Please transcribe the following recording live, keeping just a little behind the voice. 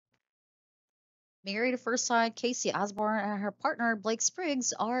Married at first sight, Casey Osborne and her partner Blake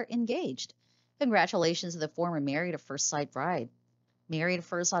Spriggs are engaged. Congratulations to the former Married at First Sight bride. Married at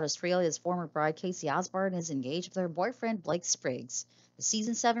First Sight Australia's former bride Casey Osborne is engaged with her boyfriend Blake Spriggs. The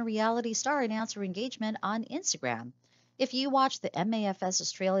season 7 reality star announced her engagement on Instagram. If you watched the MAFS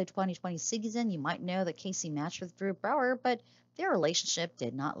Australia 2020 season, you might know that Casey matched with Drew Brower, but their relationship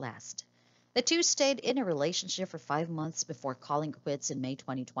did not last. The two stayed in a relationship for 5 months before calling quits in May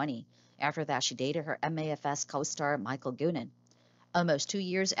 2020. After that, she dated her MAFS co star Michael Goonan. Almost 2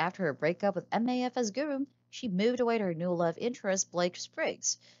 years after her breakup with MAFS Guru, she moved away to her new love interest, Blake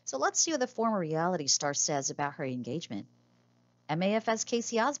Spriggs. So let's see what the former reality star says about her engagement. MAFS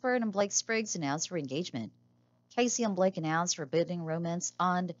Casey Osborne and Blake Spriggs announced her engagement. Casey and Blake announced her budding romance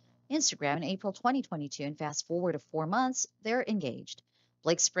on Instagram in April 2022, and fast forward to 4 months, they're engaged.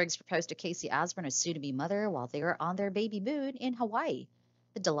 Blake Spriggs proposed to Casey Osborne, a soon to be mother, while they were on their baby moon in Hawaii.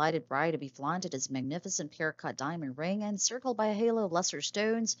 The delighted bride to be flaunted his magnificent pear-cut diamond ring encircled by a halo of lesser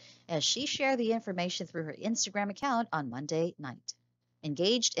stones as she shared the information through her Instagram account on Monday night.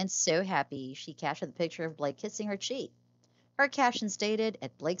 Engaged and so happy, she captured the picture of Blake kissing her cheek. Her caption stated,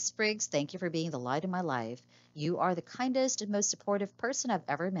 "At Blake Spriggs, thank you for being the light in my life. You are the kindest and most supportive person I've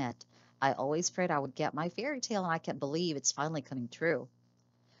ever met. I always prayed I would get my fairy tale, and I can't believe it's finally coming true.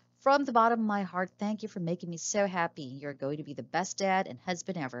 From the bottom of my heart, thank you for making me so happy. You're going to be the best dad and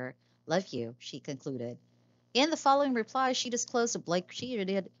husband ever. Love you," she concluded. In the following reply, she disclosed that Blake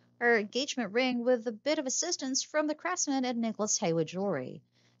cheated her engagement ring with a bit of assistance from the craftsman at Nicholas Haywood Jewelry.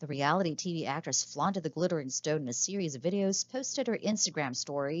 The reality TV actress flaunted the glittering stone in a series of videos posted her Instagram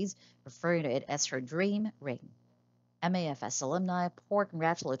stories, referring to it as her dream ring. MAFS alumni poured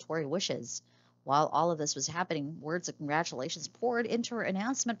congratulatory wishes. While all of this was happening, words of congratulations poured into her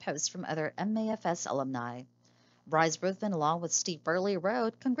announcement posts from other MAFS alumni. Bryce Ruthven, along with Steve Burley,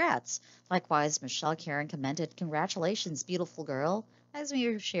 wrote, "Congrats." Likewise, Michelle Karen commented, "Congratulations, beautiful girl, as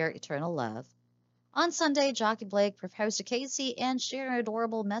we share eternal love." On Sunday, Jockey Blake proposed to Casey and shared an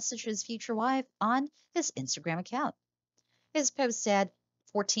adorable message to his future wife on his Instagram account. His post said,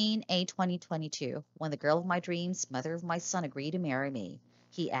 14A 2022, when the girl of my dreams, mother of my son, agreed to marry me.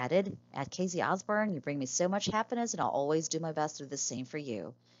 He added, "At Casey Osborne, you bring me so much happiness, and I'll always do my best to do the same for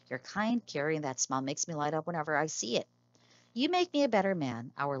you. Your kind, caring, and that smile makes me light up whenever I see it. You make me a better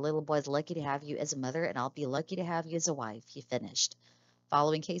man. Our little boy's lucky to have you as a mother, and I'll be lucky to have you as a wife," he finished.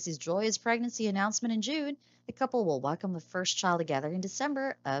 Following Casey's joyous pregnancy announcement in June, the couple will welcome the first child together in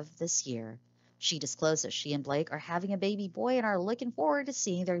December of this year. She disclosed that she and Blake are having a baby boy and are looking forward to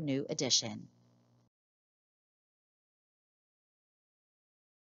seeing their new addition.